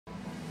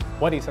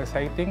What is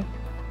exciting?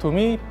 To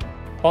me,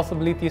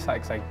 possibilities are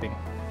exciting.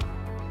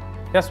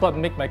 That's what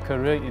makes my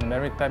career in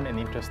maritime an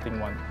interesting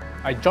one.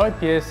 I joined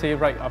PSA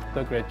right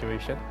after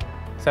graduation.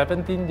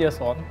 17 years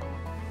on,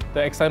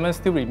 the excitement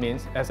still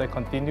remains as I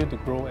continue to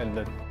grow and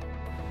learn.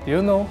 Do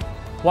you know,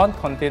 one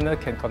container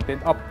can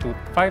contain up to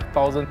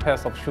 5,000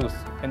 pairs of shoes,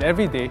 and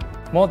every day,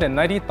 more than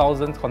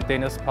 90,000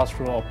 containers pass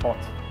through our port.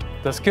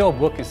 The scale of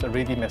work is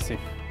already massive,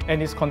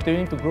 and is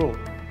continuing to grow.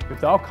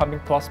 With the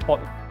upcoming Tuas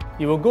port,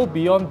 it will go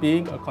beyond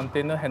being a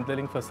container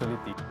handling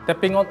facility,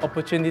 tapping on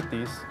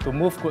opportunities to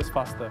move goods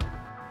faster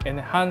and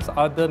enhance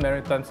other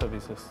maritime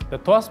services. The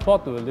Tuas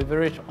port will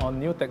leverage on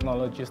new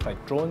technologies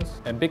like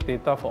drones and big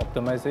data for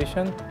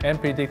optimization and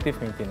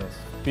predictive maintenance.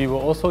 We will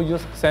also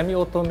use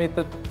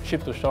semi-automated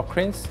ship-to-shore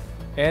cranes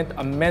and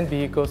unmanned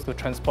vehicles to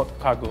transport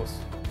cargoes.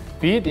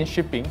 Be it in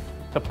shipping,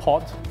 the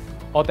port,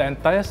 or the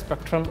entire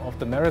spectrum of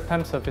the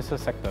maritime services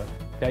sector,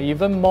 there are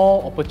even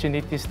more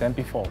opportunities than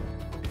before.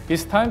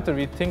 It's time to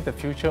rethink the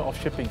future of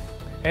shipping.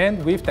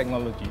 And with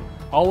technology,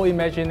 our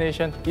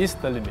imagination is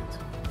the limit.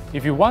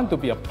 If you want to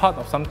be a part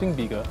of something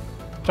bigger,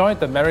 join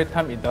the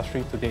maritime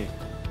industry today.